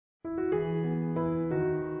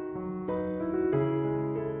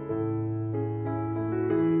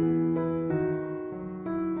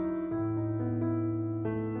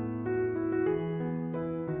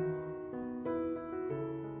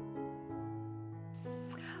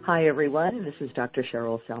Hi, everyone. This is Dr.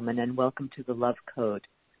 Cheryl Selman, and welcome to the Love Code.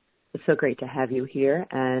 It's so great to have you here,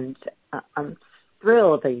 and I'm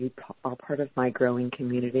thrilled that you are part of my growing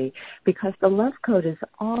community because the Love Code is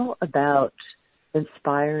all about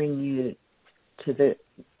inspiring you to the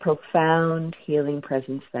profound healing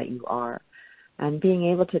presence that you are and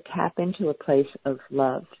being able to tap into a place of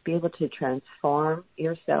love, to be able to transform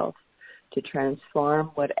yourself, to transform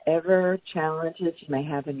whatever challenges you may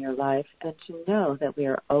have in your life, and to know that we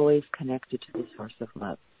are always connected to the source of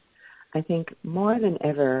love. I think more than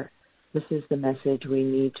ever, this is the message we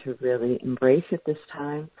need to really embrace at this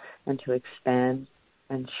time and to expand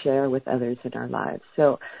and share with others in our lives.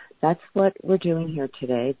 So that's what we're doing here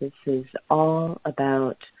today. This is all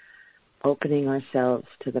about opening ourselves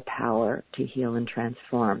to the power to heal and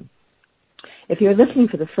transform. If you're listening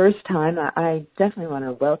for the first time, I definitely want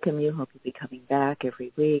to welcome you. Hope you'll be coming back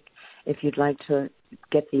every week. If you'd like to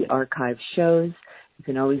get the archive shows, you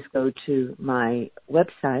can always go to my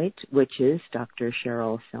website, which is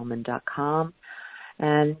drcherylselman.com.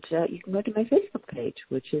 And you can go to my Facebook page,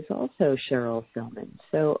 which is also Cheryl Selman.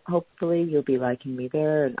 So hopefully you'll be liking me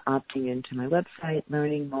there and opting into my website,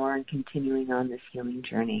 learning more, and continuing on this healing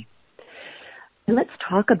journey. And let's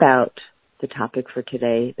talk about the topic for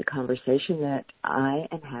today. The conversation that I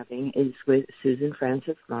am having is with Susan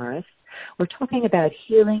Francis Morris. We're talking about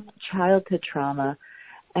healing childhood trauma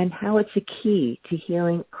and how it's a key to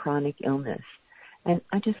healing chronic illness. And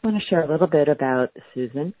I just want to share a little bit about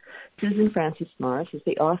Susan. Susan Francis Morris is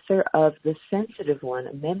the author of The Sensitive One,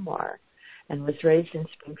 a memoir, and was raised in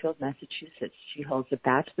Springfield, Massachusetts. She holds a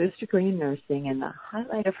bachelor's degree in nursing, and the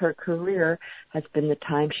highlight of her career has been the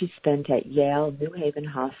time she spent at Yale New Haven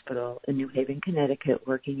Hospital in New Haven, Connecticut,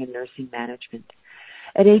 working in nursing management.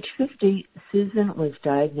 At age 50, Susan was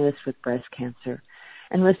diagnosed with breast cancer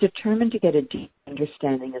and was determined to get a deep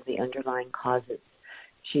understanding of the underlying causes.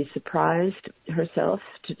 She surprised herself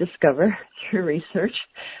to discover through research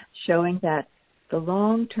showing that the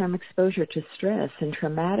long-term exposure to stress and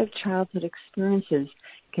traumatic childhood experiences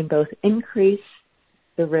can both increase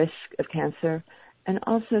the risk of cancer and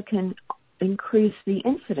also can increase the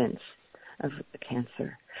incidence of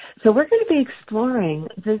cancer. So we're going to be exploring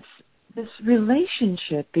this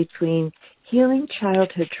relationship between healing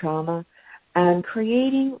childhood trauma and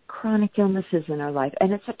creating chronic illnesses in our life.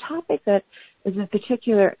 And it's a topic that is of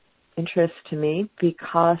particular interest to me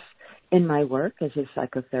because in my work as a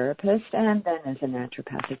psychotherapist and then as a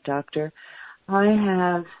naturopathic doctor, I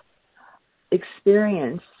have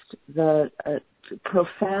experienced the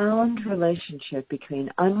profound relationship between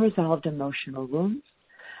unresolved emotional wounds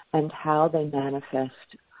and how they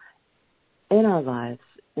manifest in our lives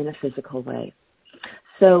in a physical way.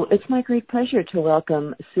 So it's my great pleasure to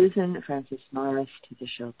welcome Susan Francis Morris to the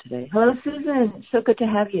show today. Hello, Susan. So good to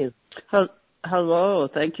have you. Hello.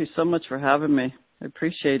 Thank you so much for having me. I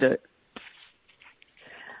appreciate it.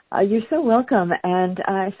 You're so welcome, and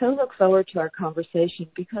I so look forward to our conversation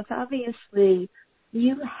because obviously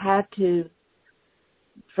you had to,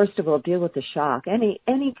 first of all, deal with the shock. Any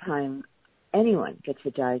time anyone gets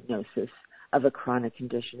a diagnosis of a chronic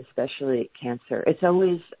condition, especially cancer, it's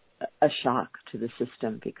always a shock to the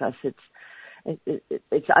system because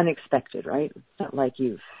it's unexpected, right? It's not like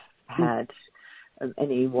you've had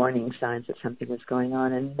any warning signs that something was going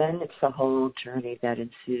on, and then it's the whole journey that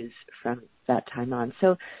ensues from that time on.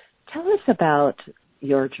 So tell us about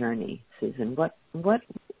your journey, Susan. What was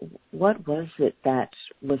it that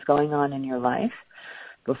was going on in your life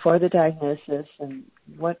before the diagnosis, and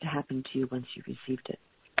what happened to you once you received it?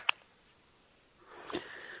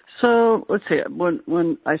 So let's see.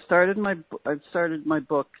 When I started my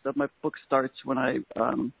book. My book starts when I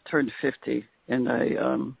turned 50, and I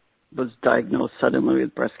was diagnosed suddenly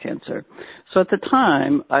with breast cancer. So at the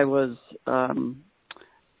time, I was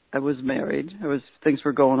married. Things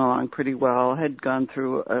were going along pretty well. I had gone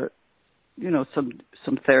through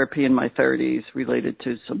some therapy in my 30s related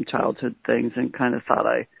to some childhood things, and kind of thought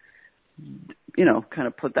I kind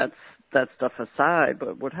of put that stuff aside.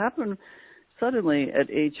 But what happened suddenly at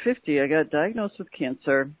age 50, I got diagnosed with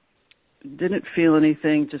cancer. Didn't feel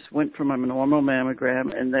anything. Just went from a normal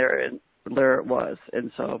mammogram, and there it was.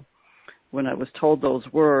 And so when I was told those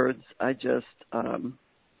words, I just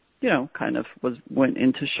kind of went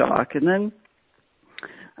into shock. And then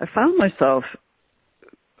I found myself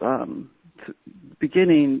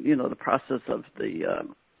beginning, the process of the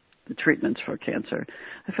treatments for cancer.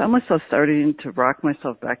 I found myself starting to rock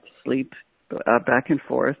myself back to sleep, back and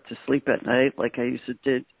forth to sleep at night, like I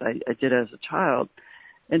did as a child.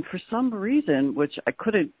 And for some reason, which I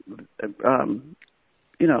couldn't,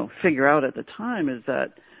 figure out at the time, is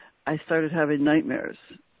that I started having nightmares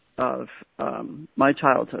of my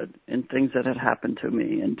childhood and things that had happened to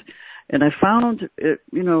me, and I found it,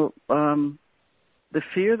 the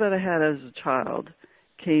fear that I had as a child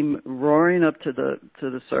came roaring up to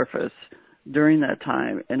the surface during that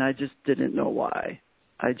time, and I just didn't know why.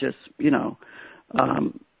 I just,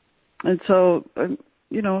 and so,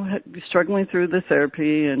 struggling through the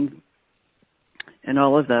therapy and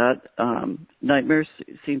all of that, nightmares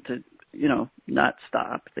seemed to, not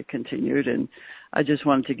stop. They continued, and I just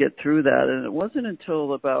wanted to get through that. And it wasn't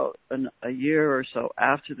until about a year or so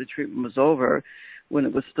after the treatment was over, when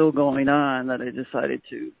it was still going on, that I decided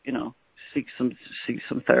to, seek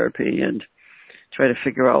some therapy and try to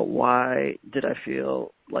figure out why did I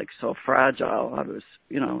feel like so fragile. I was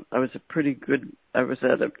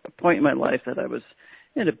at a point in my life that I was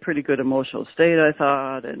in a pretty good emotional state, I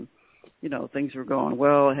thought, and, things were going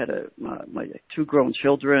well. I had my 2 grown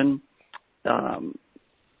children, and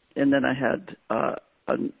then I had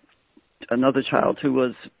another child who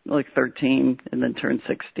was like 13 and then turned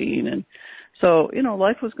 16, and so,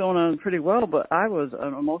 life was going on pretty well, but I was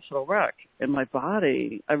an emotional wreck. And my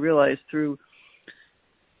body, I realized through,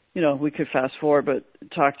 we could fast forward, but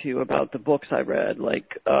talk to you about the books I read,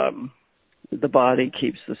 like The Body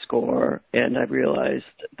Keeps the Score. And I realized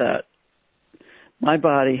that my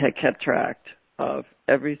body had kept track of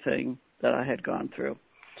everything that I had gone through.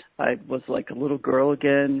 I was like a little girl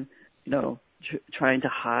again, trying to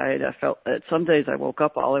hide. I felt that some days I woke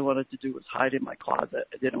up, all I wanted to do was hide in my closet.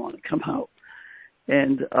 I didn't want to come out.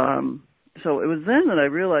 And so it was then that I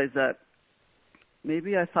realized that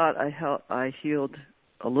maybe I thought I healed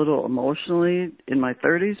a little emotionally in my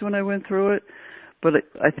 30s when I went through it. But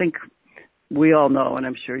I think we all know, and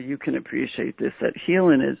I'm sure you can appreciate this, that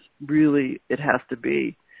healing is really, it has to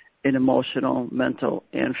be an emotional, mental,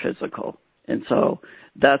 and physical. And so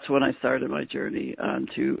that's when I started my journey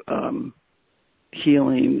to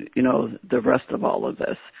healing, the rest of all of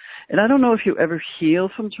this. And I don't know if you ever heal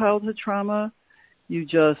from childhood trauma. You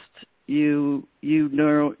just, you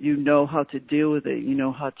know how to deal with it. You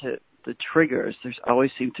know how to, the triggers. There's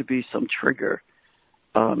always seemed to be some trigger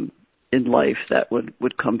in life that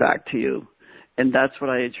would come back to you. And that's what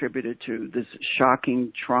I attributed to this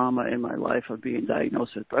shocking trauma in my life of being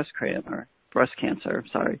diagnosed with breast cancer.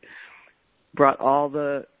 Brought all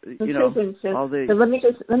the, all the. So let me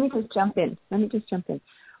just jump in.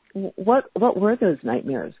 What were those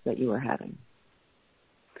nightmares that you were having?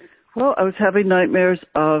 Well, I was having nightmares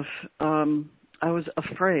of, I was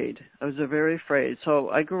afraid. I was very afraid. So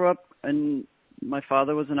I grew up, and my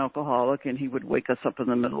father was an alcoholic, and he would wake us up in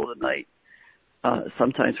the middle of the night,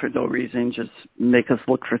 sometimes for no reason, just make us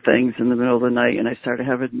look for things in the middle of the night. And I started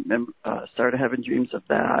having dreams of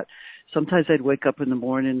that. Sometimes I'd wake up in the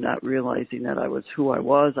morning not realizing that I was who I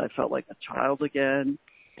was. I felt like a child again.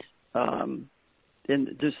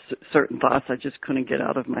 And just certain thoughts I just couldn't get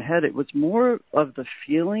out of my head. It was more of the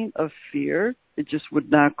feeling of fear. It just would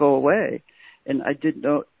not go away. And I did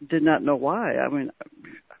not know why. I mean,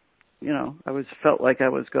 I felt like I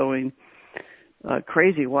was going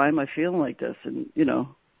crazy. Why am I feeling like this? And,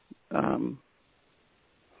 I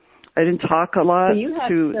didn't talk a lot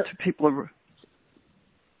to people.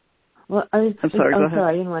 Well, I'm sorry, go ahead.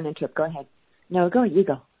 Sorry, I didn't want to interrupt. Go ahead. No, go ahead. You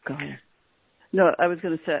go. Go ahead. No, I was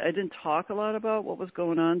going to say, I didn't talk a lot about what was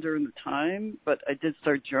going on during the time, but I did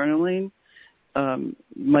start journaling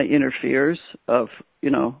my inner fears of,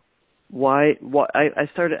 why I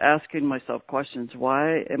started asking myself questions.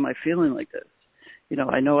 Why am I feeling like this?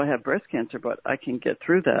 I know I have breast cancer, but I can get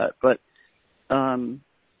through that. But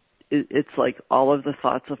it's like all of the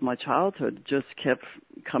thoughts of my childhood just kept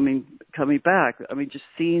coming back. I mean, just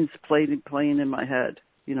scenes playing in my head,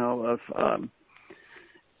 of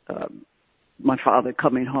my father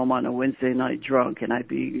coming home on a Wednesday night drunk, and I'd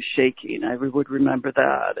be shaking. I would remember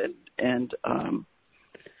that.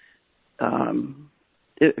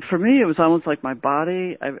 For me, it was almost like my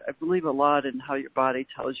body, I believe a lot in how your body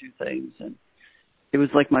tells you things. And it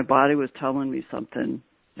was like my body was telling me something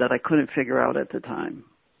that I couldn't figure out at the time.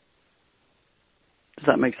 Does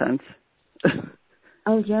that make sense?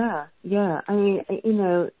 Oh, yeah. Yeah. I mean,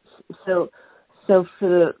 so for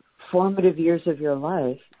the formative years of your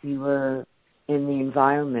life, you were in the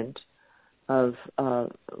environment of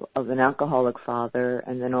an alcoholic father,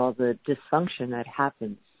 and then all the dysfunction that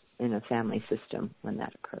happens in a family system when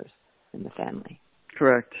that occurs in the family.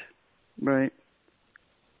 Correct. Right.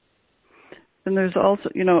 And there's also,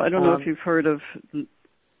 I don't know if you've heard of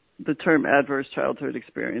the term adverse childhood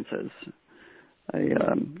experiences. I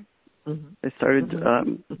started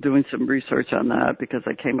doing some research on that because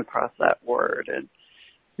I came across that word, and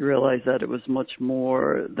you realize that it was much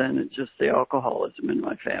more than just the alcoholism in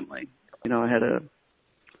my family. I had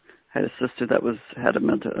had a sister that had a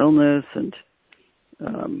mental illness, and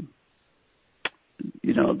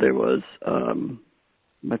there was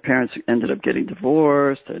my parents ended up getting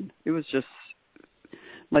divorced, and it was just,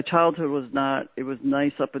 my childhood was not, it was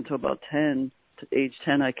nice up until about 10, to age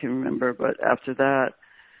 10 I can remember, but after that,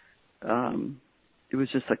 it was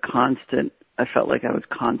just a constant, I felt like I was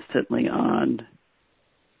constantly on,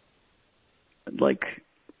 like,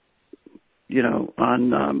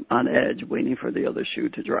 on edge, waiting for the other shoe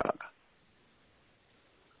to drop.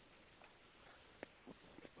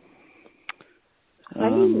 How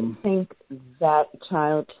do you think that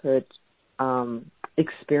childhood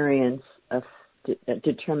experience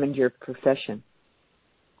determined your profession?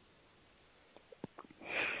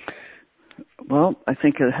 Well, I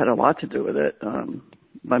think it had a lot to do with it.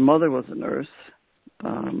 My mother was a nurse,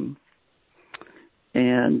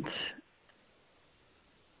 and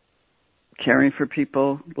caring for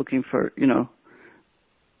people, looking for,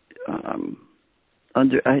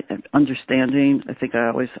 understanding. I think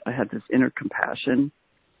I had this inner compassion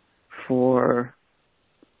for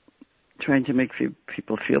trying to make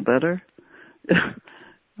people feel better.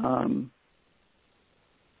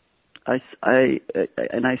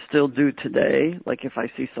 I still do today. Like if I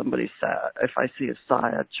see somebody sad, if I see a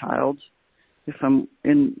sad child, if I'm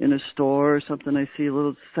in a store or something, I see a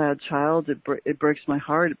little sad child, it breaks my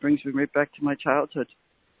heart. It brings me right back to my childhood,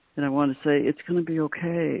 and I want to say it's going to be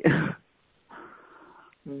okay.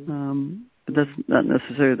 But that's not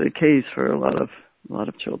necessarily the case for a lot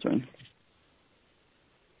of children.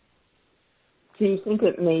 Do you think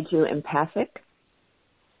it made you empathic?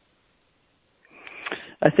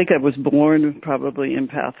 I think I was born probably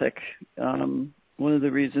empathic. One of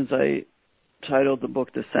the reasons I titled the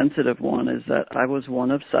book The Sensitive One is that I was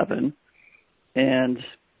one of 7, and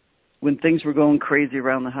when things were going crazy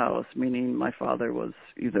around the house, meaning my father was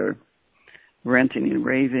either ranting and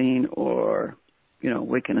raving or,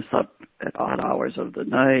 waking us up at odd hours of the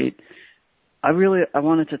night, I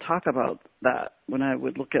wanted to talk about that. When I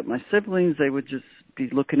would look at my siblings, they would just be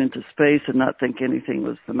looking into space and not think anything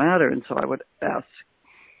was the matter, and so I would ask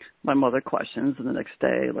my mother questions, and the next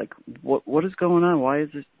day, like, what is going on? Why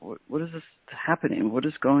is this? What is this happening? What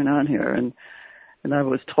is going on here? And I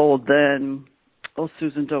was told then, oh,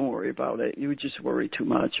 Susan, don't worry about it. You just worry too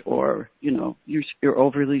much, or you're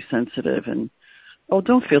overly sensitive, and oh,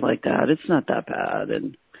 don't feel like that. It's not that bad.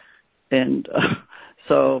 And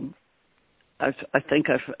so I think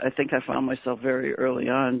I found myself very early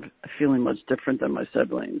on feeling much different than my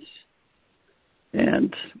siblings,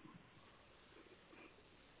 and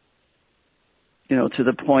to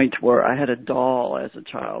the point where I had a doll as a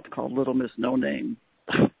child called Little Miss No Name.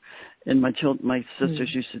 And my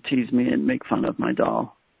sisters used to tease me and make fun of my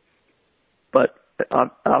doll. But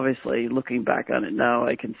obviously, looking back on it now,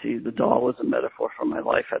 I can see the doll was a metaphor for my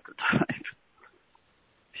life at the time.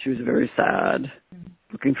 She was very sad,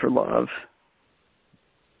 looking for love.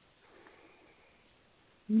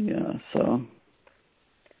 Yeah, so.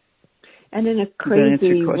 And in a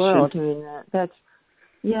crazy world, I mean, that's,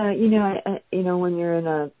 yeah, when you're in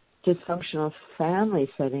a dysfunctional family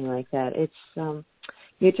setting like that, it's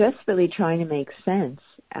you're just really trying to make sense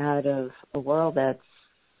out of a world that's,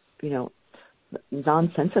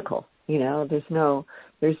 nonsensical. There's no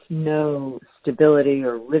stability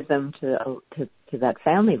or rhythm to that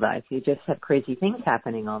family life. You just have crazy things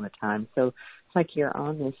happening all the time. So it's like you're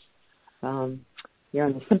on this you're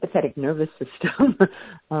on the sympathetic nervous system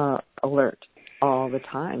alert all the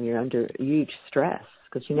time. You're under huge stress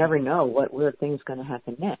because you never know what weird thing's going to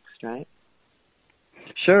happen next, right?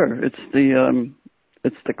 Sure, it's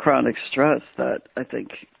the chronic stress that I think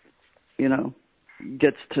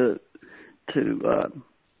gets to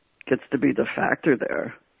be the factor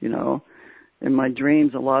there. In my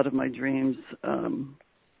dreams, a lot of my dreams,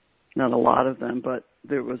 not a lot of them, but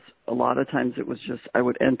there was a lot of times it was just I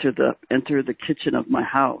would enter the kitchen of my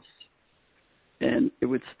house, and it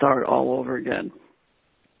would start all over again.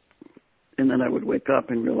 And then I would wake up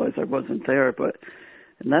and realize I wasn't there.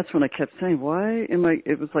 And that's when I kept saying, why am I,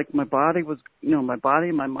 it was like my body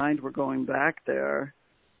and my mind were going back there.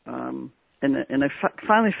 And I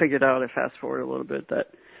finally figured out, I fast forward a little bit, that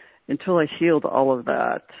until I healed all of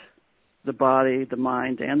that, the body, the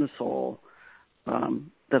mind, and the soul,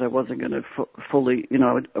 that I wasn't going to fully,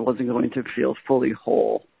 I wasn't going to feel fully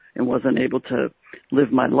whole and wasn't able to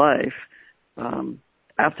live my life.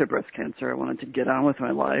 After breast cancer, I wanted to get on with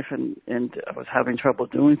my life, and I was having trouble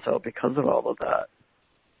doing so because of all of that.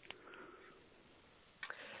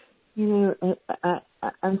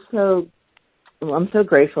 I'm so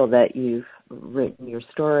grateful that you've written your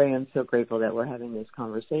story. I'm so grateful that we're having this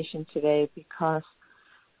conversation today, because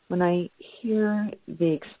when I hear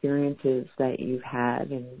the experiences that you've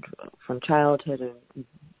had and from childhood and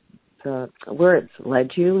where it's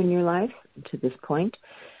led you in your life to this point,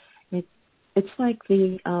 it's like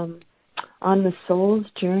on the soul's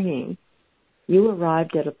journey, you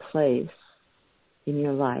arrived at a place in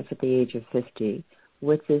your life at the age of 50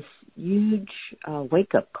 with this huge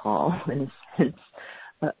wake-up call, in a sense,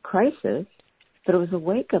 crisis, but it was a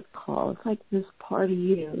wake-up call. It's like this part of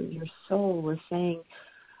you, your soul, was saying,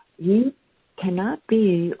 you cannot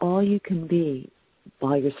be all you can be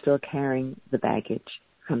while you're still carrying the baggage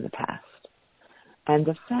from the past. And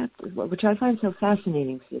the fact, which I find so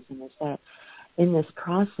fascinating, Susan, is that in this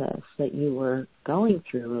process that you were going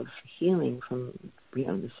through of healing from,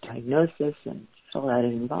 this diagnosis and all that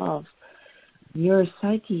it involves, your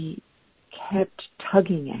psyche kept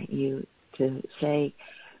tugging at you to say,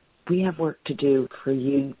 we have work to do for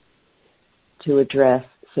you to address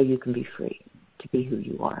so you can be free, to be who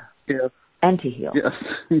you are. Yes. And to heal. Yes.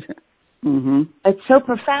 Mm-hmm. It's so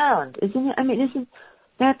profound, isn't it? I mean,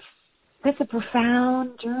 that's a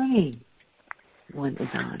profound journey one is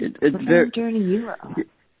on. It's a profound journey you are on.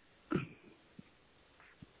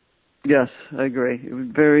 Yes, I agree. It was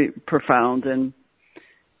very profound, and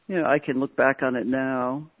I can look back on it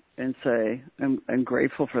now and say I'm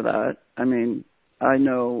grateful for that. I mean, I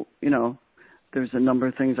know, there's a number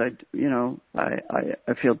of things I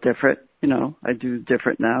feel different. I do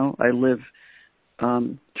different now. I live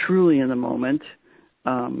truly in the moment,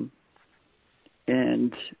 and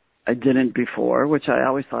I didn't before, which I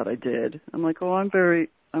always thought I did. I'm like, I'm very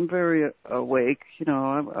awake.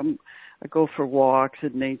 I go for walks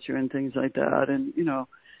in nature and things like that, and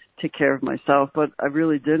take care of myself. But I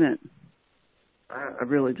really didn't. I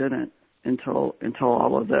really didn't until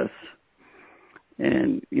all of this.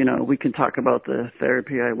 And we can talk about the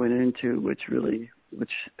therapy I went into, which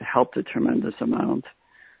helped a tremendous amount.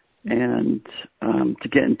 And to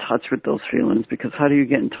get in touch with those feelings, because how do you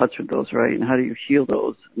get in touch with those, right? And how do you heal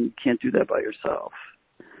those? And you can't do that by yourself.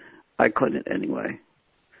 I couldn't anyway.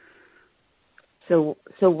 So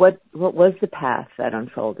what was the path that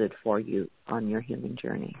unfolded for you on your healing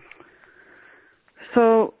journey?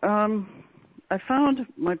 So I found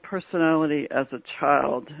my personality as a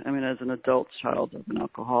child. I mean, as an adult child of an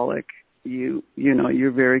alcoholic, you're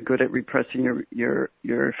very good at repressing your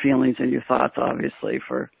feelings and your thoughts, obviously,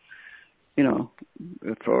 for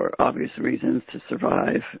obvious reasons to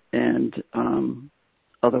survive, and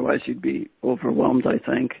otherwise you'd be overwhelmed, I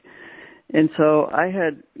think. And so I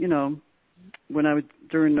had, when I was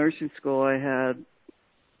during nursing school, I had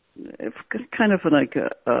kind of like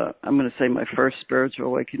I'm going to say my first spiritual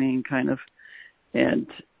awakening, kind of, and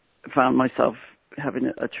found myself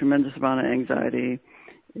having a tremendous amount of anxiety,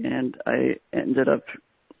 and I ended up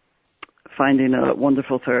finding a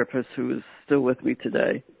wonderful therapist who is still with me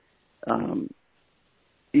today.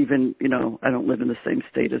 Even, I don't live in the same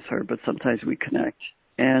state as her, but sometimes we connect.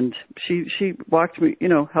 And she walked me,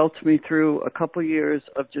 helped me through a couple years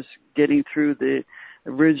of just getting through the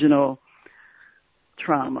original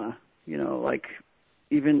trauma. Like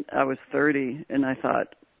even I was 30 and I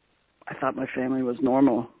thought my family was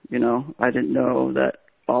normal. I didn't know that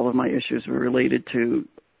all of my issues were related to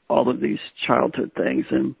all of these childhood things.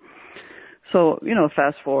 And so,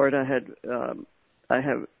 fast forward, I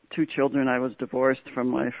have 2 children. I was divorced from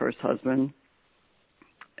my first husband,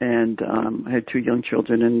 and I had 2 young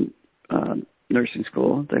children in nursing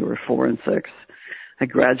school. They were 4 and 6. I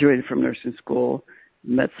graduated from nursing school,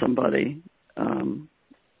 met somebody,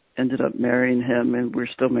 ended up marrying him, and we're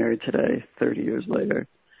still married today, 30 years later.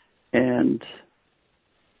 And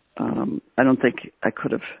I don't think I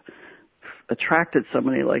could have attracted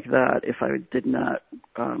somebody like that if I did not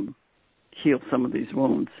heal some of these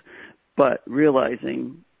wounds. But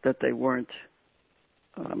realizing that they weren't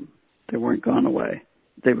gone away.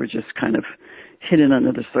 They were just kind of hidden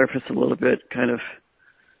under the surface a little bit, kind of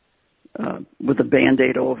with a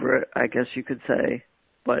Band-Aid over it, I guess you could say.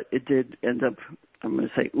 But it did end up, I'm going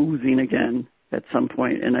to say, oozing again at some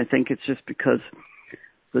point. And I think it's just because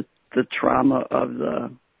the trauma of the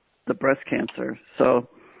breast cancer.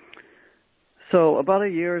 So about a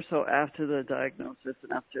year or so after the diagnosis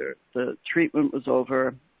and after the treatment was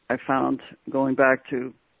over, I found, going back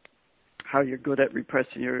to how you're good at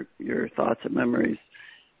repressing your thoughts and memories,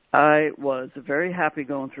 I was very happy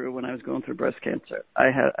when I was going through breast cancer.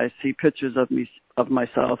 I see pictures of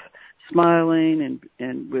myself smiling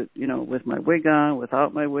and with my wig on,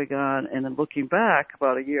 without my wig on, and then looking back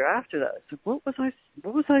about a year after that, I said, what was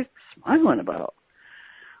I smiling about?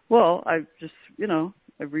 Well, I just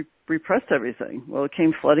repressed everything. Well, it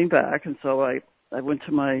came flooding back, and so I went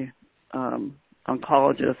to my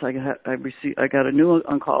oncologist. I got a new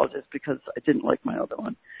oncologist because I didn't like my other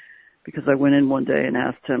one, because I went in one day and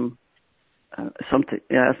asked him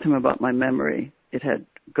asked him about my memory. It had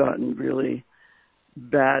gotten really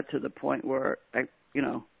bad to the point where it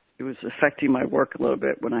was affecting my work a little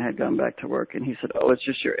bit when I had gone back to work. And he said, "Oh, it's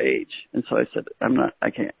just your age." And so I said,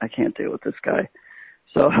 I can't deal with this guy.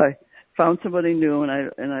 So I found somebody new,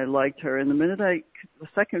 and I liked her. And the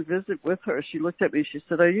second visit with her, she looked at me. She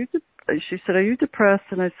said, "Are you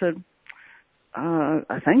depressed?" And I said,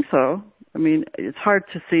 "I think so." I mean, it's hard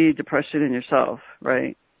to see depression in yourself,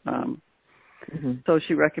 right? So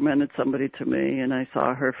she recommended somebody to me, and I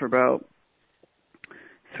saw her for about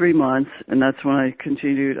 3 months, and that's when I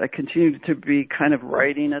continued to be kind of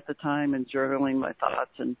writing at the time and journaling my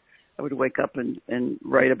thoughts, and I would wake up and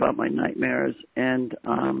write about my nightmares, and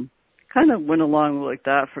kind of went along like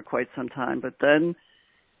that for quite some time. But then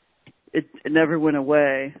it never went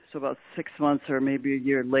away. So about 6 months or maybe a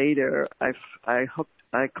year later, I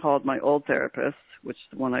called my old therapist, which is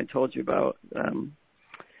the one I told you about,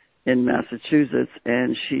 in Massachusetts,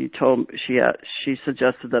 and she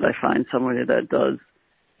suggested that I find somebody that does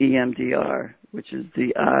EMDR, which is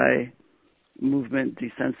the eye movement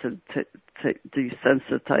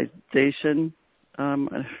desensitization.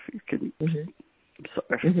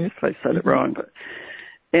 If I said it wrong,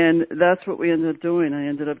 and that's what we ended up doing. I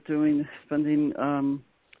ended up spending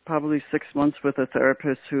probably 6 months with a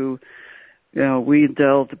therapist who, we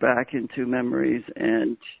delved back into memories,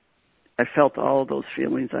 and I felt all of those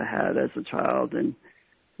feelings I had as a child, and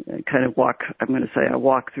kind of I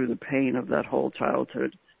walked through the pain of that whole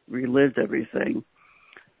childhood, relived everything.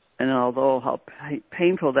 And although how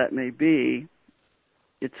painful that may be,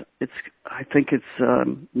 I think it's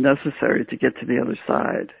necessary to get to the other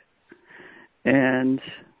side. And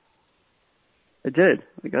I did.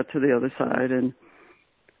 I got to the other side and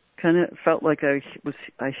kind of felt like I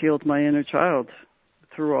healed my inner child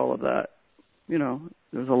through all of that.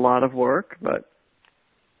 There was a lot of work, but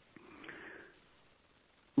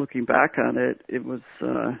looking back on it, it was,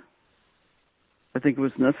 I think it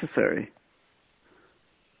was necessary.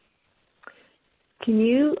 Can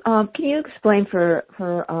you explain for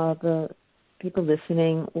the people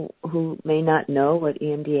listening who may not know what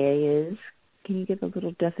EMDR is? Can you give a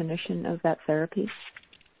little definition of that therapy?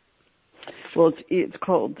 Well, it's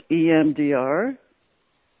called EMDR.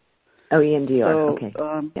 Oh, EMDR. So, okay.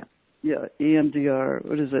 Yeah, EMDR.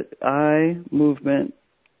 What is it? Eye movement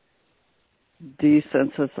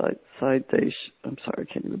desensitization. I'm sorry,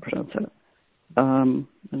 I can't even pronounce that. I don't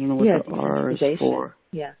know what the R is for.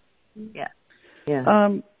 Yeah.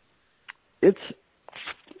 It's.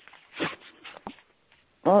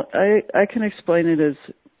 Well, I can explain it as.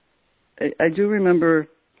 I do remember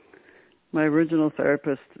my original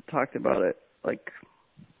therapist talked about it like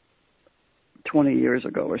 20 years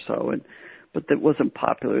ago or so, but that wasn't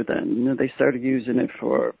popular then. They started using it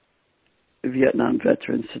for Vietnam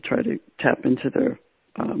veterans to try to tap into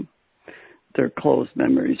their closed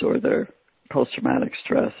memories or their post-traumatic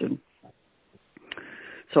stress. And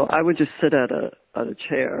so I would just sit at a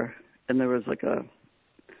chair, and there was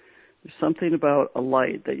there's something about a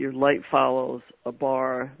light, that your light follows a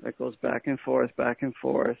bar that goes back and forth,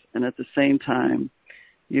 and at the same time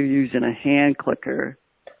you're using a hand clicker,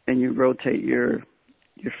 and you rotate your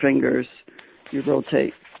fingers, you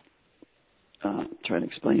rotate, trying to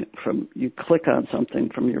explain it, you click on something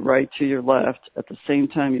from your right to your left, at the same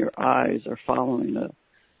time your eyes are following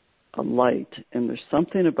a light. And there's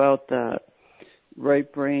something about that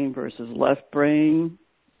right brain versus left brain.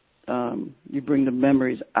 You bring the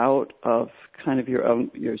memories out of kind of your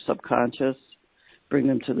subconscious, bring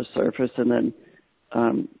them to the surface, and then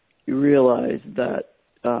you realize that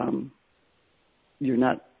you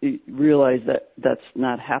realize that that's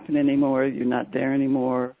not happening anymore. You're not there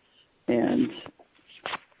anymore, and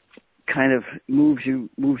kind of moves you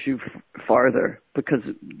farther, because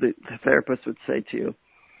the therapist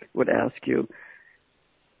would ask you,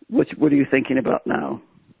 what are you thinking about now?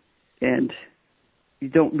 And you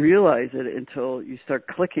don't realize it until you start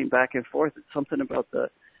clicking back and forth. It's something about the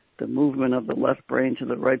movement of the left brain to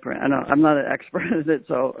the right brain. I know I'm not an expert at it,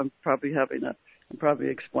 so I'm probably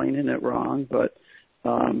explaining it wrong, but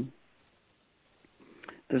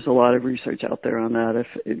there's a lot of research out there on that. If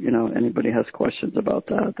anybody has questions about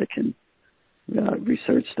that, they can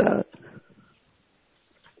research that.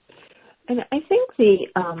 And I think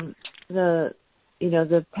the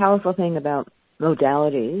powerful thing about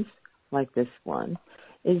modalities like this one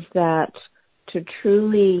is that to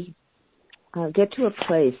truly get to a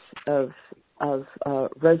place of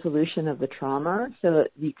resolution of the trauma, so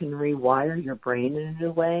that you can rewire your brain in a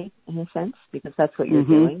new way, in a sense, because that's what you're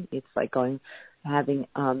doing. It's like going having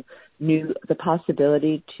the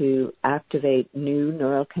possibility to activate new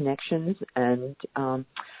neural connections and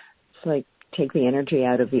it's like take the energy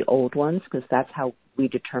out of the old ones, because that's how we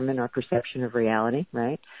determine our perception of reality,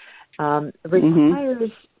 right?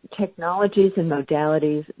 Requires technologies and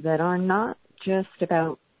modalities that are not just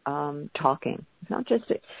about talking. It's not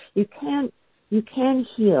just you can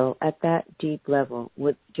heal at that deep level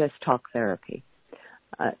with just talk therapy.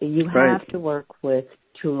 You have to work with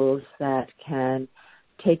tools that can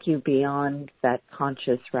take you beyond that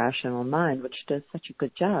conscious, rational mind, which does such a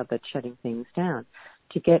good job at shutting things down,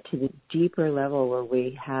 to get to the deeper level where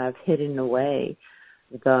we have hidden away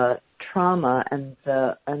the trauma and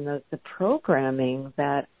the programming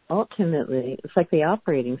that ultimately, it's like the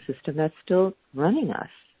operating system that's still running us.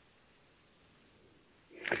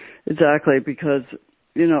 Exactly, because,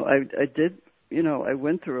 I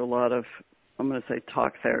went through a lot of, I'm going to say,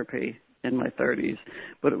 talk therapy in my 30s,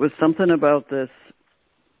 but it was something about this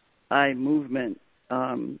eye movement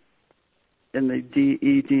in the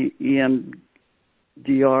EMDR.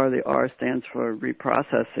 The R stands for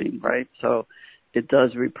reprocessing, right? So it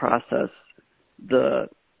does reprocess the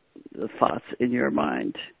thoughts in your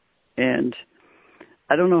mind. And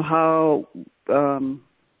I don't know how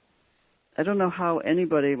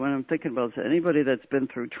anybody, when I'm thinking about this, anybody that's been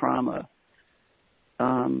through trauma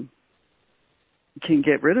can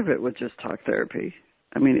get rid of it with just talk therapy.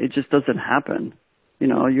 I mean, it just doesn't happen.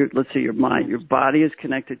 Let's say your mind, your body is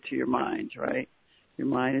connected to your mind, right? Your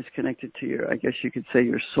mind is connected to I guess you could say,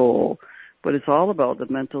 your soul. But it's all about the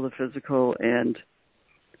mental, the physical, and,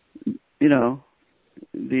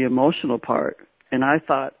 the emotional part. And I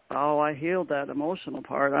thought, I healed that emotional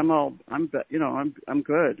part. I'm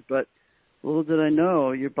good. But little did I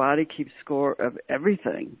know, your body keeps score of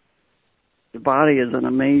everything. The body is an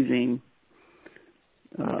amazing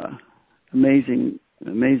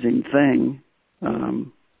thing.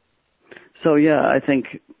 I think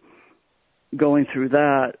going through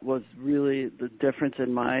that was really the difference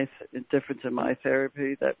in my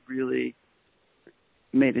therapy that really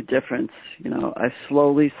made a difference. I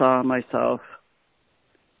slowly saw myself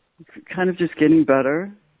kind of just getting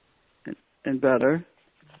better and better.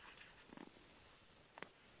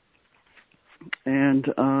 And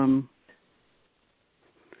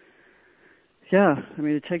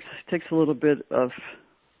it takes a little bit of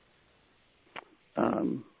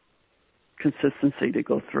consistency to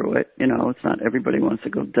go through it. It's not everybody wants to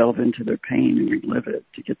go delve into their pain and relive it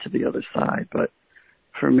to get to the other side, but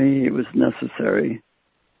for me it was necessary.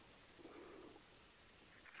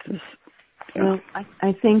 Well,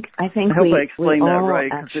 I think I hope I explained that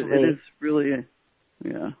right, because it is really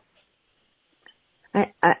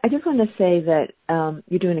I just want to say that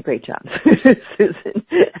you're doing a great job, Susan.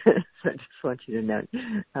 So I just want you to know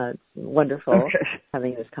it's wonderful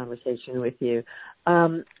having this conversation with you.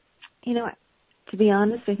 To be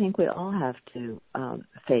honest, I think we all have to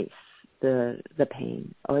face the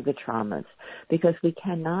pain or the traumas, because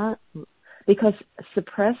because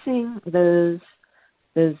suppressing those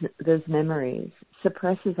memories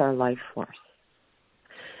suppresses our life force.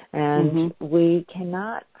 And we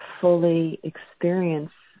cannot fully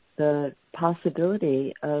experience the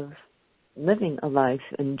possibility of living a life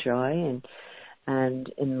in joy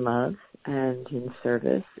and in love and in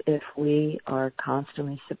service if we are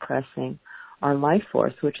constantly suppressing our life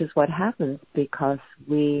force, which is what happens because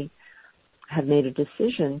we have made a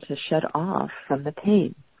decision to shut off from the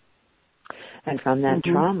pain and from that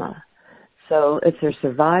trauma. So it's a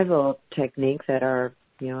survival technique that our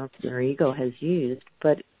ego has used,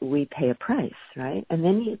 but we pay a price, right? And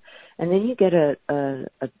then you get a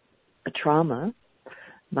trauma,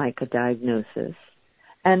 like a diagnosis,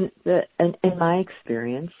 and in my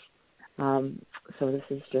experience, so this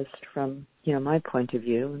is just from my point of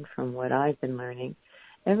view and from what I've been learning.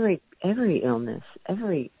 Every illness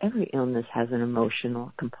has an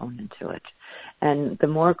emotional component to it, and the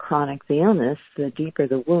more chronic the illness, the deeper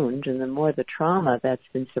the wound, and the more the trauma that's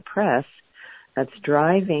been suppressed, that's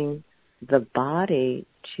driving the body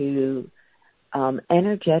to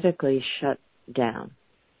energetically shut down.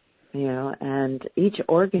 And each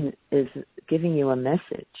organ is giving you a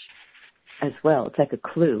message as well. It's like a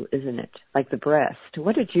clue, isn't it? Like the breast.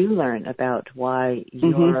 What did you learn about why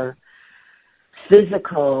your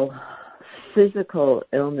physical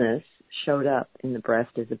illness showed up in the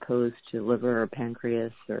breast as opposed to liver or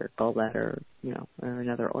pancreas or gallbladder, or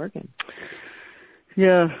another organ?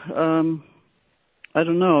 Yeah, I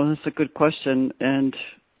don't know. That's a good question, and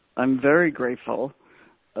I'm very grateful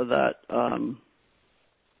that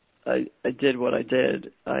I did what I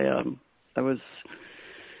did. I was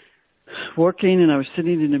working, and I was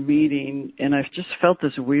sitting in a meeting, and I just felt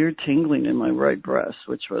this weird tingling in my right breast,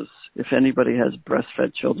 which was, if anybody has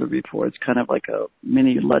breastfed children before, it's kind of like a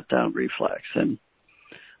mini letdown reflex. And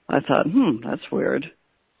I thought, that's weird.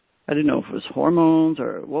 I didn't know if it was hormones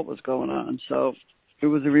or what was going on. So it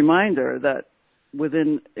was a reminder that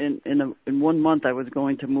in 1 month I was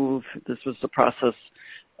going to move. This was the process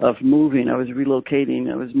of moving. I was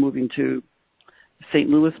relocating. I was moving to St.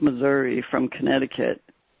 Louis, Missouri from Connecticut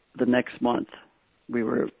the next month. We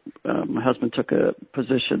were, my husband took a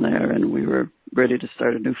position there, and we were ready to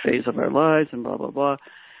start a new phase of our lives and blah, blah, blah.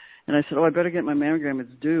 And I said, I better get my mammogram.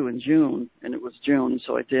 It's due in June. And it was June,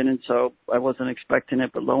 so I did. And so I wasn't expecting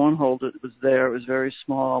it, but lo and behold, it was there. It was very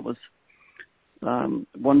small. It was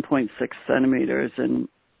 1.6 centimeters.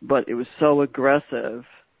 But it was so aggressive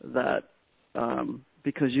that,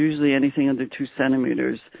 because usually anything under 2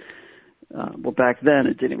 centimeters, well, back then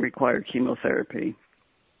it didn't require chemotherapy.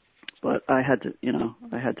 But I had to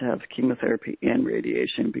have chemotherapy and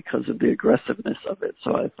radiation because of the aggressiveness of it.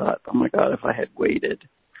 So I thought, oh my God, if I had waited,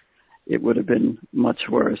 it would have been much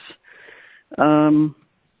worse. I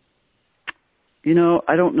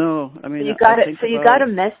don't know. I mean, so you got it. So you got a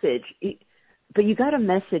message, but you got a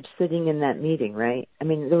message sitting in that meeting, right? I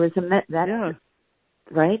mean, there was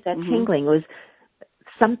right? That tingling was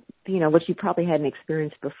which you probably hadn't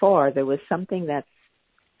experienced before. There was something that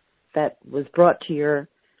was brought to your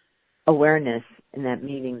awareness in that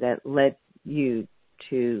meeting that led you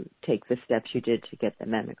to take the steps you did to get the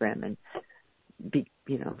mammogram and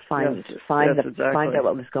find out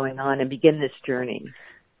what was going on and begin this journey,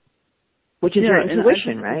 which is your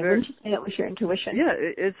intuition, right? Wouldn't you say that was your intuition? Yeah,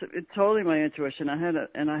 it's totally my intuition. I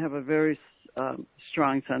have a very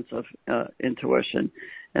strong sense of intuition,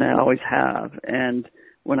 and I always have. And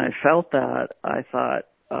when I felt that, I thought,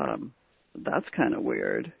 that's kind of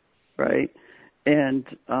weird, right? And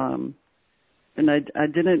I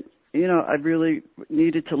didn't, I really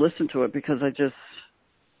needed to listen to it because I just,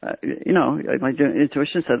 my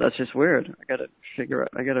intuition said that's just weird. I got to figure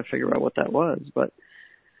out what that was. But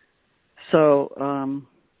so,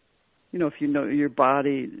 if you know your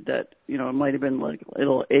body, that it might have been like a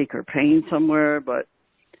little ache or pain somewhere, but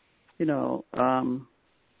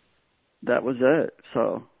that was it.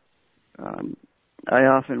 So I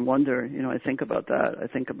often wonder, I think about that. I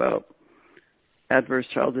think about adverse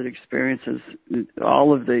childhood experiences,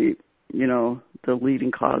 all of the, the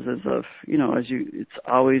leading causes of, it's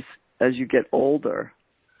always as you get older,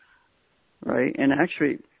 right? And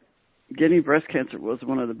actually, getting breast cancer was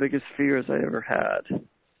one of the biggest fears I ever had,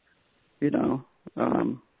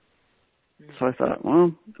 So I thought,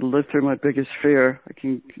 well, I lived through my biggest fear. I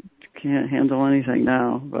can't handle anything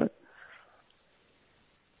now, but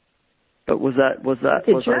was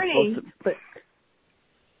the journey?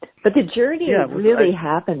 But the journey really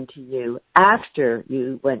happened to you after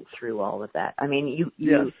you went through all of that. I mean,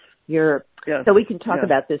 you're. Yes. So we can talk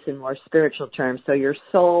about this in more spiritual terms. So your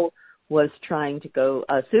soul was trying to go,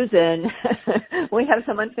 Susan, we have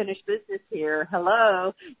some unfinished business here.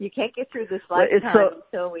 Hello, you can't get through this lifetime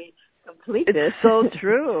until we complete this. It's so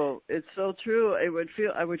true. It's so true. I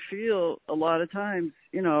would feel a lot of times,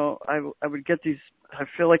 I would get these. I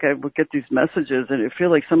feel like I would get these messages, and it feel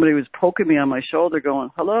like somebody was poking me on my shoulder, going,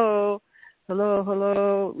 "Hello, hello,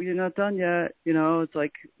 hello. You're not done yet." It's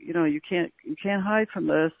like, you can't hide from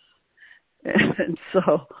this. And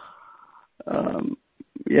so,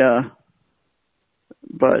 yeah.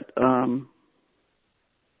 But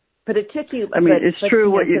it took you. I mean, it's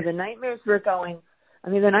true. So the nightmares were going. I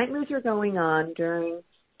mean, the nightmares were going on during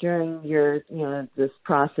your, this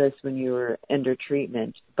process when you were under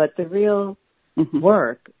treatment. But the real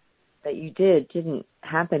work that you didn't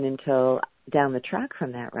happen until down the track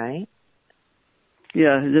from that, right?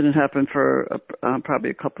 Yeah, it didn't happen for probably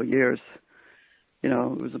a couple of years. It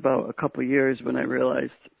was about a couple of years when I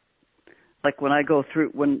realized, like when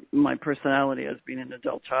my personality as being an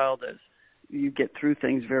adult child is, you get through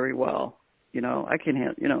things very well. I can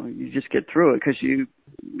you just get through it because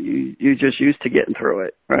you're just used to getting through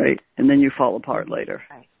it, right? And then you fall apart later.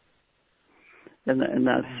 Right. And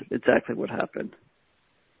that's exactly what happened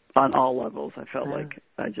on all levels. I felt like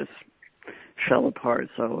I just fell apart.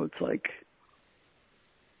 So it's like,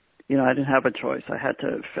 I didn't have a choice. I had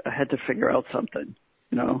to figure out something,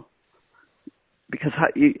 because I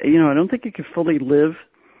don't think you can fully live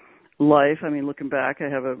life. I mean, looking back, I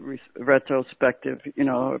have a retrospective,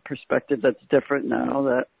 a perspective that's different now,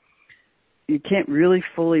 that you can't really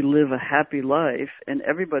fully live a happy life, and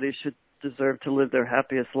everybody should deserve to live their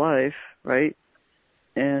happiest life, right?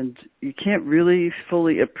 And you can't really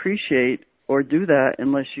fully appreciate or do that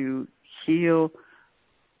unless you heal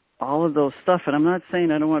all of those stuff. And I'm not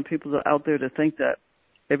saying I don't want people out there to think that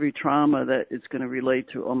every trauma that it's going to relate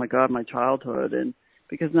to, oh my God, my childhood, and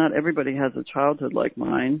because not everybody has a childhood like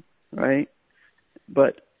mine, right?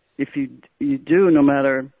 But if you do, no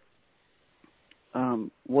matter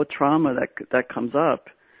what trauma that comes up,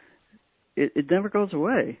 it never goes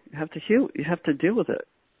away. You have to heal. You have to deal with it.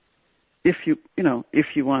 If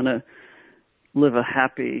you want to live a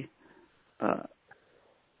happy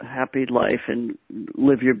life and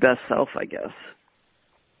live your best self, I guess,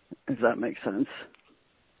 if that makes sense.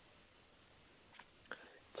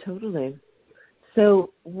 Totally. So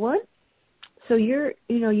you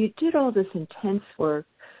did all this intense work.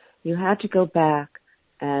 You had to go back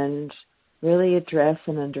and really address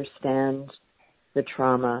and understand the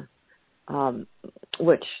trauma,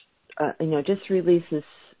 which, just releases,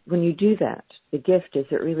 when you do that, the gift is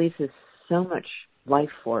it releases so much life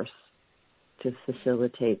force to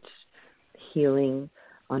facilitate healing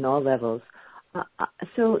on all levels.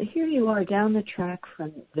 So here you are down the track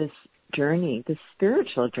from this journey, this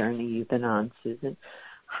spiritual journey you've been on, Susan.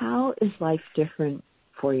 How is life different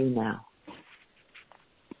for you now?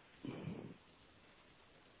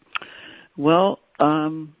 Well,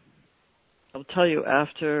 I'll tell you,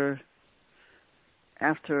 after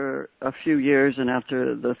a few years and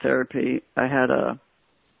after the therapy, I had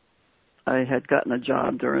gotten a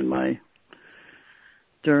job during my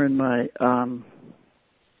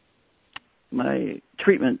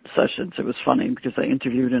treatment sessions. It was funny because I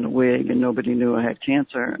interviewed in a wig and nobody knew I had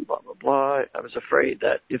cancer and blah, blah, blah. I was afraid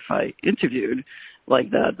that if I interviewed like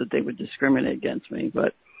that they would discriminate against me.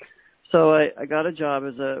 But so I got a job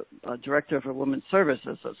as a director of a women's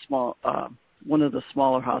services, a small, one of the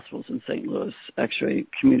smaller hospitals in St. Louis, actually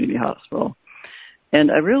community hospital.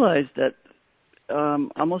 And I realized that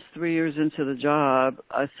almost 3 years into the job,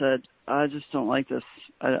 I said, I just don't like this.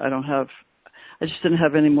 I just didn't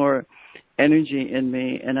have any more energy in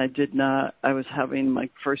me, and I was having my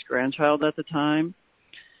first grandchild at the time,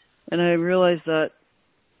 and I realized that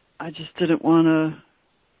I just didn't want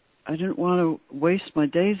to waste my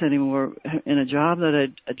days anymore in a job that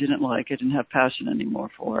I didn't like. I didn't have passion anymore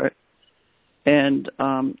for it. And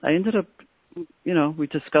I ended up, we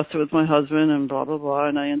discussed it with my husband and blah, blah, blah,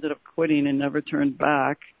 and I ended up quitting and never turned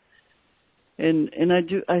back. And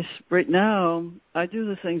right now I do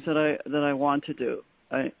the things that I want to do.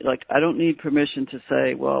 I don't need permission to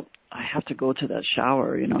say, well, I have to go to that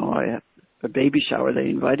shower, I have a baby shower. They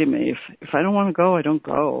invited me. If I don't want to go, I don't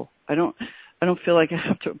go. I don't feel like I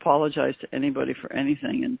have to apologize to anybody for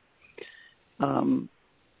anything. And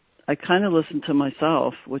I kind of listen to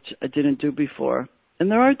myself, which I didn't do before.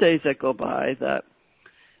 And there are days that go by that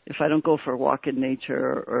if I don't go for a walk in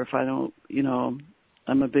nature, or if I don't,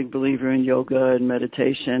 I'm a big believer in yoga and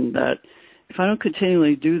meditation, that if I don't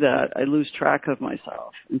continually do that, I lose track of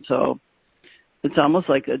myself. And so it's almost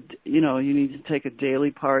like you need to take a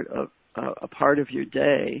daily part of your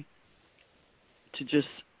day to just,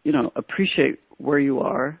 appreciate where you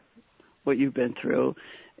are, what you've been through,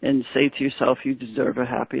 and say to yourself, you deserve a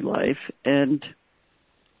happy life. And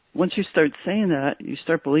once you start saying that, you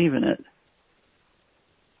start believing it.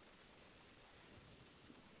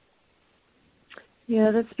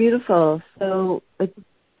 Yeah, that's beautiful. So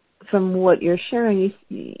from what you're sharing,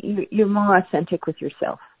 you're more authentic with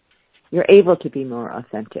yourself. You're able to be more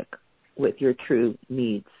authentic with your true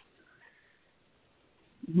needs.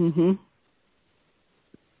 Mhm.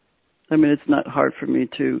 I mean, it's not hard for me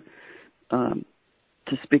to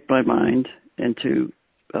speak my mind and to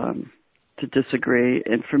disagree.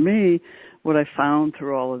 And for me, what I found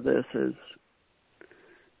through all of this is,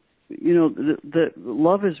 the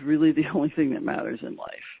love is really the only thing that matters in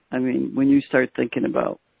life. I mean, when you start thinking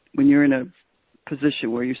about, when you're in a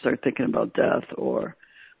position where you start thinking about death, or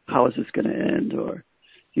how is this going to end, or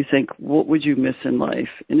you think, what would you miss in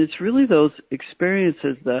life? And it's really those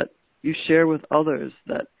experiences that you share with others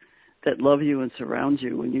that love you and surround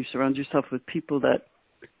you. When you surround yourself with people that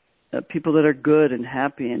are good and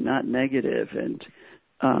happy and not negative. And,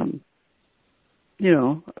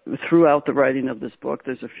 throughout the writing of this book,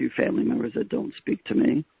 there's a few family members that don't speak to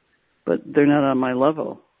me, but they're not on my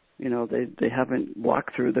level. They haven't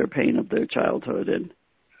walked through their pain of their childhood. And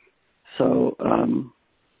so, I'm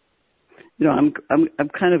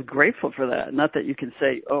kind of grateful for that. Not that you can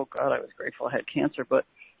say, oh God, I was grateful I had cancer, but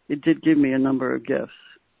it did give me a number of gifts.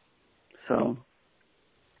 So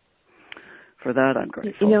for that, I'm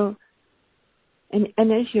grateful. And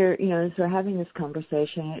as you're, as we're having this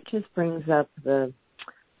conversation, it just brings up the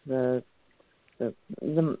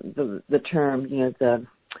term,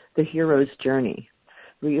 the hero's journey,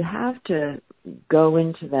 where you have to go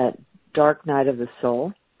into that dark night of the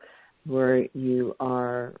soul where you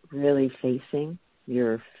are really facing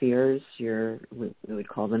your fears, we would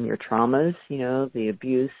call them your traumas, the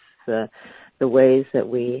abuse, the ways that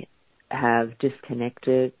we have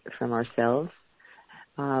disconnected from ourselves,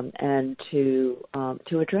 and to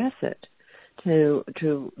address it,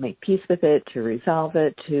 to make peace with it, to resolve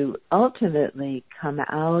it, to ultimately come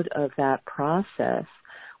out of that process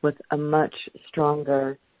with a much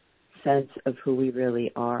stronger sense of who we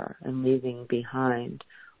really are, and leaving behind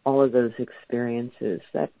all of those experiences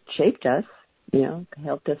that shaped us,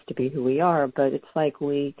 helped us to be who we are, but it's like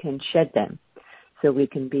we can shed them so we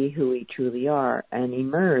can be who we truly are and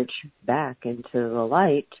emerge back into the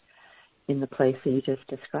light in the place that you just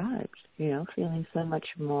described, feeling so much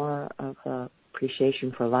more of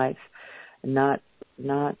appreciation for life, not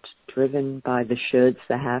driven by the shoulds,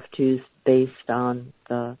 the have-tos based on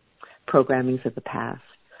the programmings of the past,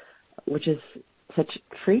 which is such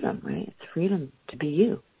freedom, right? It's freedom to be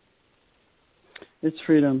you. It's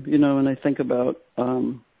freedom, and I think about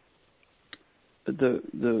when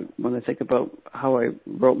I think about how I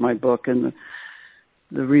wrote my book and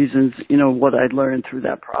the reasons, what I learned through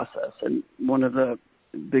that process. And one of the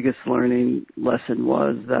biggest learning lesson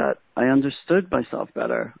was that I understood myself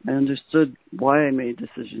better. I understood why I made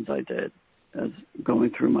decisions I did as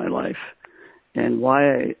going through my life, and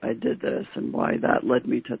why I did this, and why that led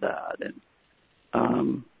me to that. And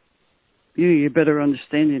you better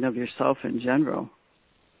understanding of yourself in general.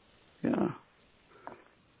 Yeah.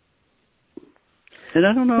 And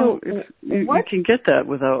I don't know if you can get that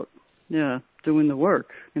without, doing the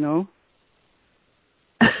work,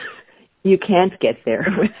 You can't get there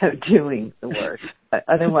without doing the work.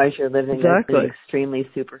 Otherwise, you're living an extremely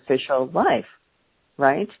superficial life,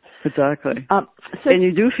 right? Exactly. And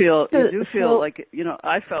you do feel like,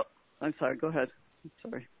 I felt, I'm sorry, go ahead. I'm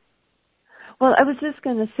sorry. Well, I was just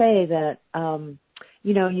going to say that,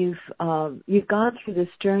 you've gone through this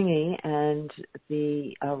journey, and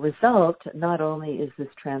the result not only is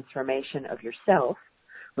this transformation of yourself,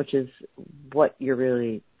 which is what you're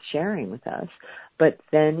really sharing with us, but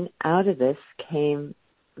then out of this came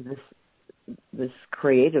this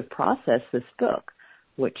creative process, this book,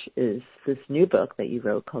 which is this new book that you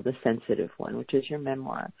wrote called The Sensitive One, which is your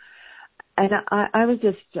memoir. And I was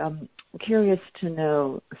just curious to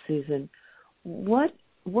know, Susan, what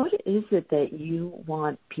is it that you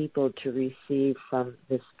want people to receive from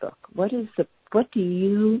this book? What do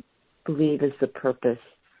you believe is the purpose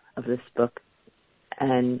of this book,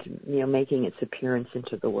 and making its appearance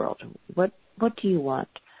into the world? What do you want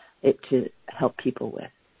it to help people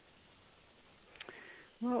with?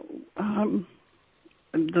 Well,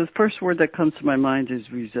 the first word that comes to my mind is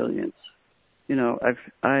resilience.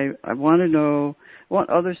 I want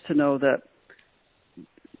others to know that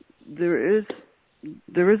there is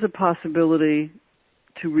a possibility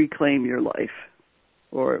to reclaim your life,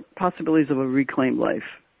 or possibilities of a reclaimed life.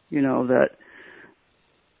 That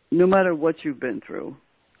no matter what you've been through,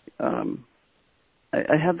 I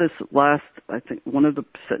have this last, I think one of the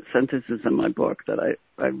sentences in my book that I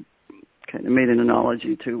kind of made an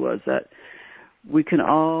analogy to was that we can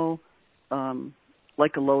all,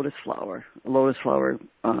 like a lotus flower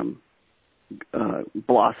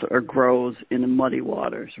blossom or grows in the muddy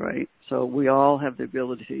waters, right? So we all have the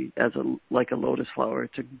ability, like a lotus flower,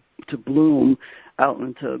 to bloom out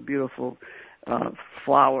into beautiful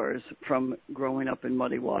flowers from growing up in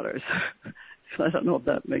muddy waters. So I don't know if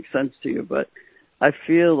that makes sense to you, but I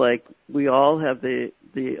feel like we all have the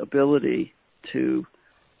ability to,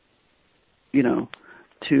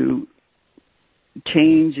 to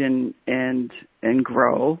change and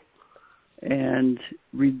grow and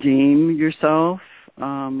redeem yourself.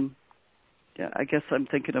 I guess I'm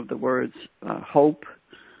thinking of the words hope,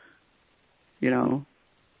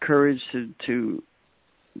 courage to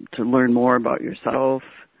learn more about yourself,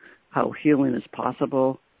 how healing is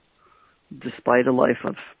possible, despite a life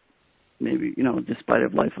of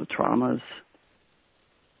traumas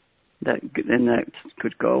that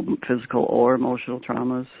could go physical or emotional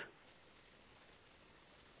traumas.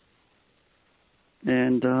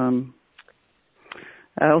 And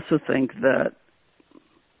I also think that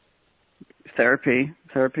therapy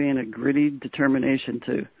and a gritty determination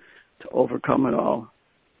to overcome it all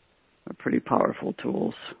are pretty powerful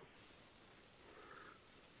tools.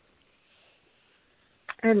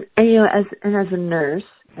 And as a nurse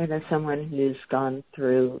and as someone who's gone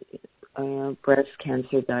through breast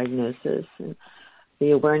cancer diagnosis, and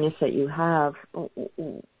the awareness that you have,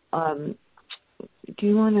 do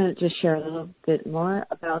you want to just share a little bit more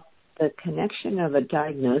about the connection of a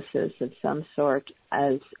diagnosis of some sort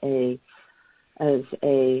as a as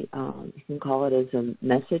a, you can call it as a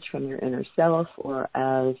message from your inner self, or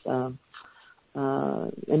as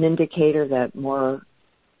an indicator that more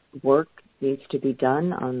work needs to be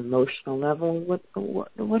done on an emotional level? What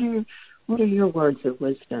are your words of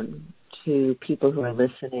wisdom to people who are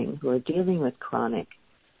listening, who are dealing with chronic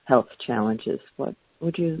health challenges? What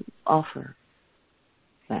would you offer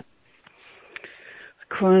them?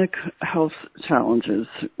 Chronic health challenges.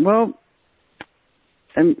 Well,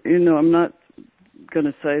 I'm not going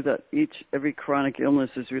to say that every chronic illness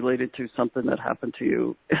is related to something that happened to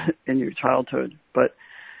you in your childhood, but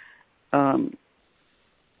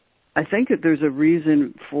I think that there's a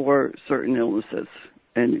reason for certain illnesses.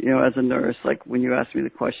 And, as a nurse, like when you asked me the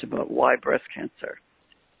question about why breast cancer,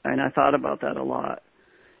 and I thought about that a lot.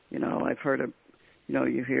 I've heard of,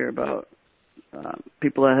 you hear about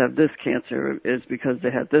people that have this cancer is because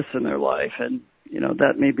they had this in their life, and,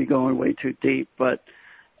 that may be going way too deep, but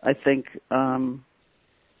I think, to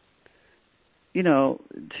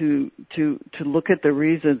look at the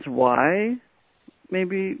reasons why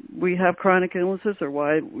maybe we have chronic illnesses, or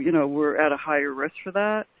why, we're at a higher risk for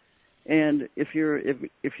that. And if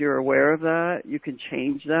you're aware of that, you can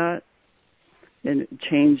change that, and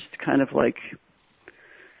change kind of like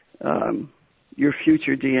your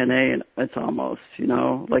future DNA. And it's almost,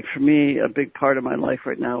 like for me, a big part of my life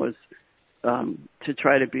right now is to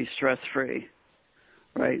try to be stress-free.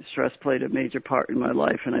 Right, stress played a major part in my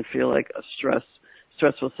life, and I feel like a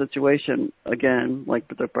stressful situation, again, like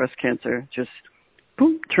with the breast cancer, just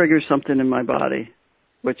boom, triggers something in my body.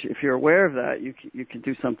 Which, if you're aware of that, you can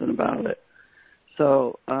do something about it.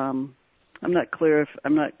 So I'm not sure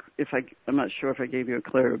if I gave you a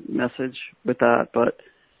clear message with that, but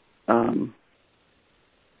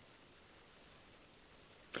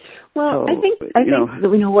well, I think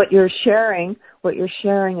what you're sharing,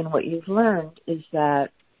 and what you've learned is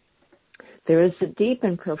that there is a deep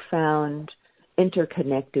and profound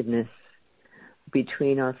interconnectedness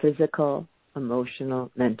between our physical,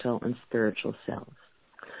 emotional, mental, and spiritual selves.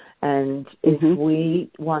 And if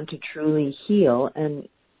we want to truly heal, and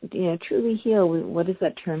truly heal, what does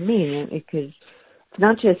that term mean? It's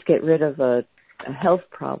not just get rid of a health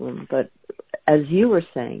problem, but as you were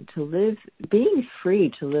saying, being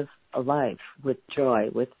free to live a life with joy,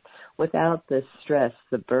 without the stress,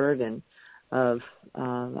 the burden of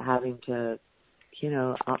having to,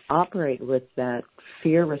 operate with that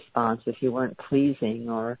fear response if you weren't pleasing,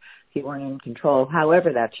 or if you weren't in control,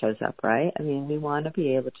 however that shows up, right? I mean, we want to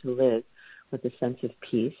be able to live with a sense of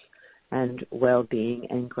peace and well-being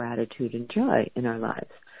and gratitude and joy in our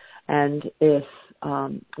lives. And if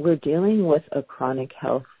we're dealing with a chronic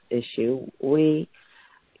health issue, we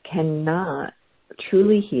cannot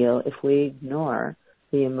truly heal if we ignore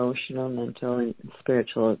the emotional, mental, and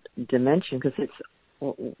spiritual dimension, because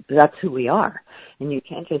that's who we are. And you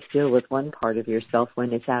can't just deal with one part of yourself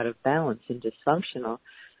when it's out of balance and dysfunctional.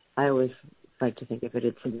 I always like to think of it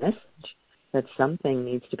as a message that something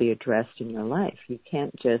needs to be addressed in your life. You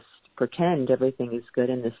can't just pretend everything is good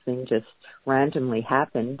and this thing just randomly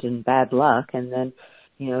happened and bad luck, and then,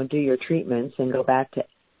 do your treatments and go back to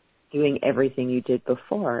doing everything you did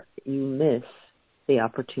before. You miss the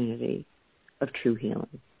opportunity of true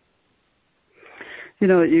healing.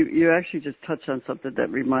 You actually just touched on something that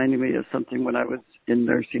reminded me of something when I was in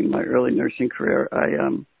nursing, my early nursing career. I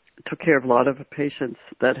took care of a lot of patients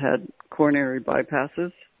that had coronary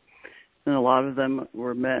bypasses, and a lot of them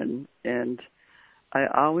were men. And I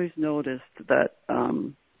always noticed that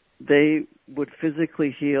they would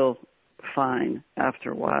physically heal fine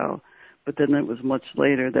after a while, but then it was much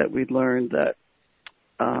later that we learned that,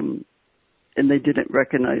 and they didn't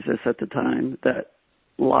recognize this at the time, that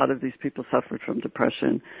a lot of these people suffered from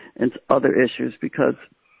depression and other issues, because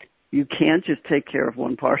you can't just take care of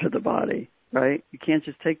one part of the body, right? You can't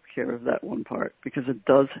just take care of that one part, because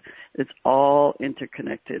it's all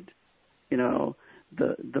interconnected, the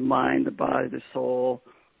mind, the body, the soul,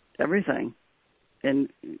 everything.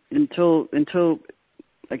 And until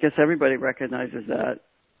I guess everybody recognizes that,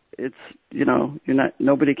 it's,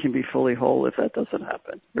 nobody can be fully whole if that doesn't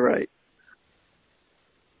happen. You're right.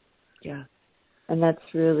 Yeah. And that's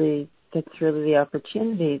really the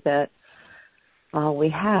opportunity that we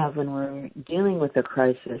have when we're dealing with a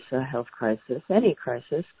crisis, a health crisis, any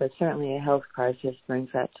crisis, but certainly a health crisis brings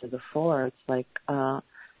that to the fore. It's like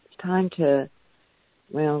it's time to,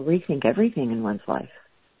 rethink everything in one's life,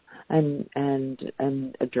 and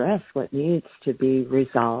address what needs to be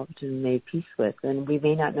resolved and made peace with. And we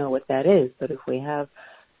may not know what that is, but if we have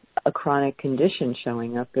a chronic condition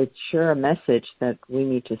showing up, it's sure a message that we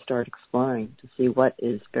need to start exploring to see what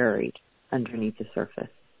is buried underneath the surface.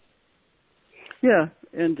 Yeah,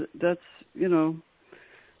 and that's,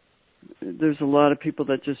 there's a lot of people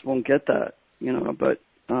that just won't get that, but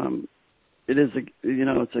it is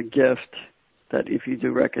it's a gift that if you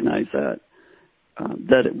do recognize that,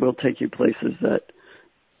 that it will take you places that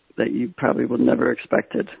you probably would never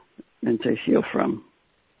expected and to heal from.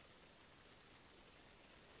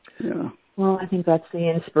 Yeah. Well, I think that's the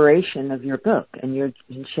inspiration of your book and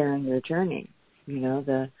sharing your journey.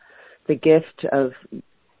 The gift of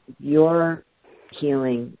your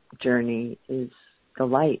healing journey is the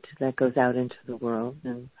light that goes out into the world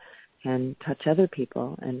and can touch other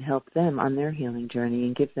people and help them on their healing journey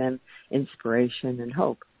and give them inspiration and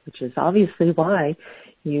hope, which is obviously why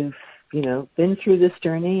you've, been through this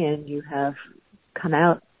journey and you have come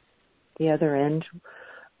out the other end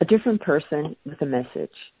a different person with a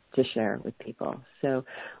message to share with people. So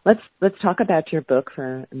let's talk about your book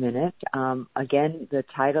for a minute. Again, the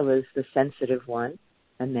title is The Sensitive One,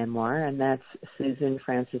 a memoir, and that's Susan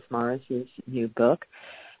Francis Morris's new book.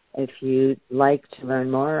 If you'd like to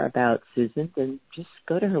learn more about Susan, then just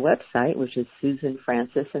go to her website, which is Susan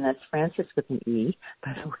Francis, and that's Francis with an E,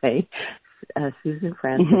 by the way,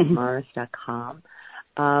 SusanFrancisMorris.com.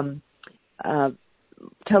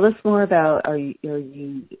 Tell us more about,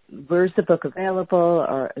 where's the book available,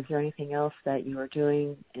 or is there anything else that you are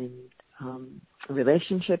doing in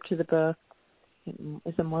relationship to the book?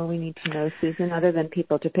 Is there more we need to know, Susan, other than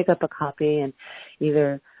people to pick up a copy and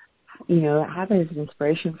either, have it as an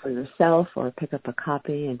inspiration for yourself or pick up a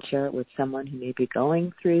copy and share it with someone who may be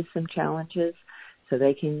going through some challenges so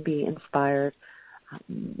they can be inspired?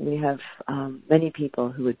 We have many people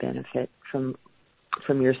who would benefit from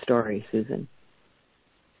your story, Susan.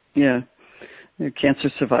 Yeah. Cancer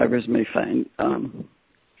survivors may find some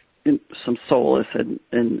solace in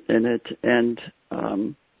it. And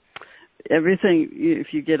everything, if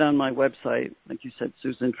you get on my website, like you said,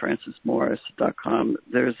 SusanFrancisMorris.com,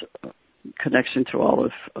 there's a connection to all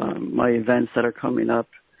of my events that are coming up.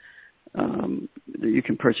 You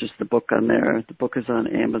can purchase the book on there. The book is on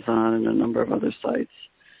Amazon and a number of other sites.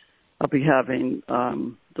 I'll be having,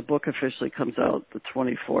 the book officially comes out the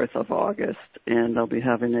 24th of August, and I'll be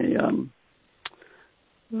having a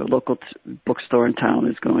local bookstore in town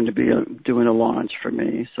is going to be doing a launch for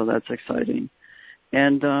me, so that's exciting.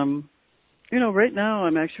 And, right now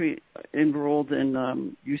I'm actually enrolled in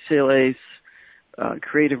UCLA's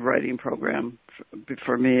creative writing program.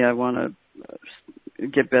 For me, I want to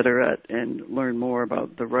get better at and learn more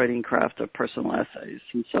about the writing craft of personal essays.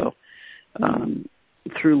 And so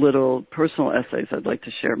through little personal essays, I'd like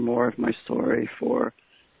to share more of my story for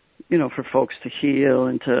folks to heal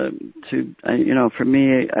and to for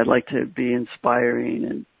me, I'd like to be inspiring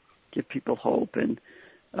and give people hope. And,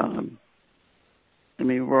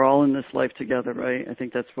 we're all in this life together, right? I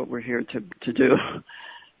think that's what we're here to do,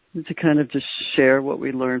 to kind of just share what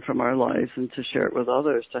we learn from our lives and to share it with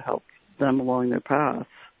others to help them along their path.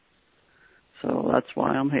 So that's why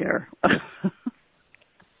I'm here.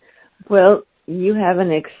 Well, you have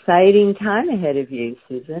an exciting time ahead of you,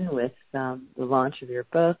 Susan, with the launch of your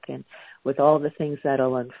book and with all the things that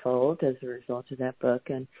will unfold as a result of that book.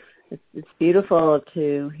 And it's beautiful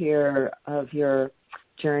to hear of your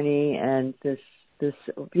journey and this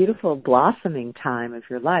beautiful blossoming time of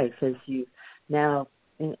your life as you now,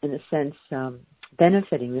 in a sense,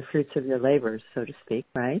 benefiting the fruits of your labors, so to speak,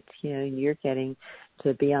 right? You're getting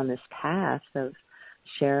to be on this path of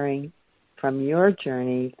sharing from your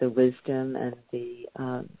journey the wisdom and the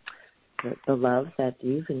love that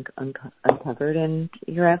you've uncovered, and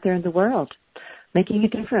you're out there in the world making a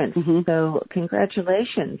difference. Mm-hmm. So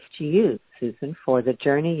congratulations to you, Susan, for the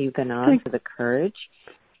journey you've been on, for the courage,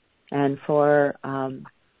 and for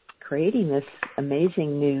creating this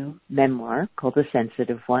amazing new memoir called The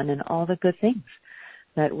Sensitive One, and all the good things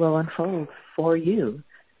that will unfold for you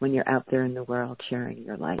when you're out there in the world sharing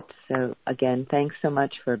your light. So again, thanks so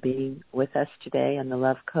much for being with us today on the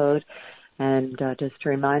Love Code. And just to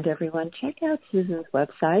remind everyone, check out Susan's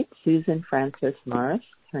website,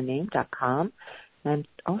 SusanFrancisMorris.com, and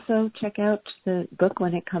also check out the book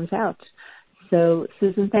when it comes out. So,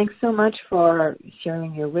 Susan, thanks so much for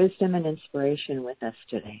sharing your wisdom and inspiration with us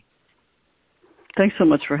today. Thanks so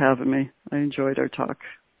much for having me. I enjoyed our talk.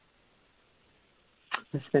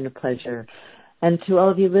 It's been a pleasure. And to all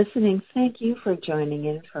of you listening, thank you for joining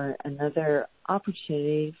in for another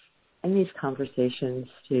opportunity in these conversations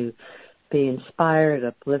to be inspired,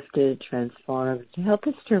 uplifted, transformed, to help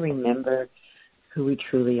us to remember who we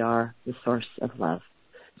truly are, the source of love.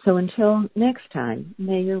 So until next time,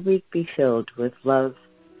 may your week be filled with love,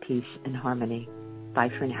 peace, and harmony. Bye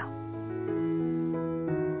for now.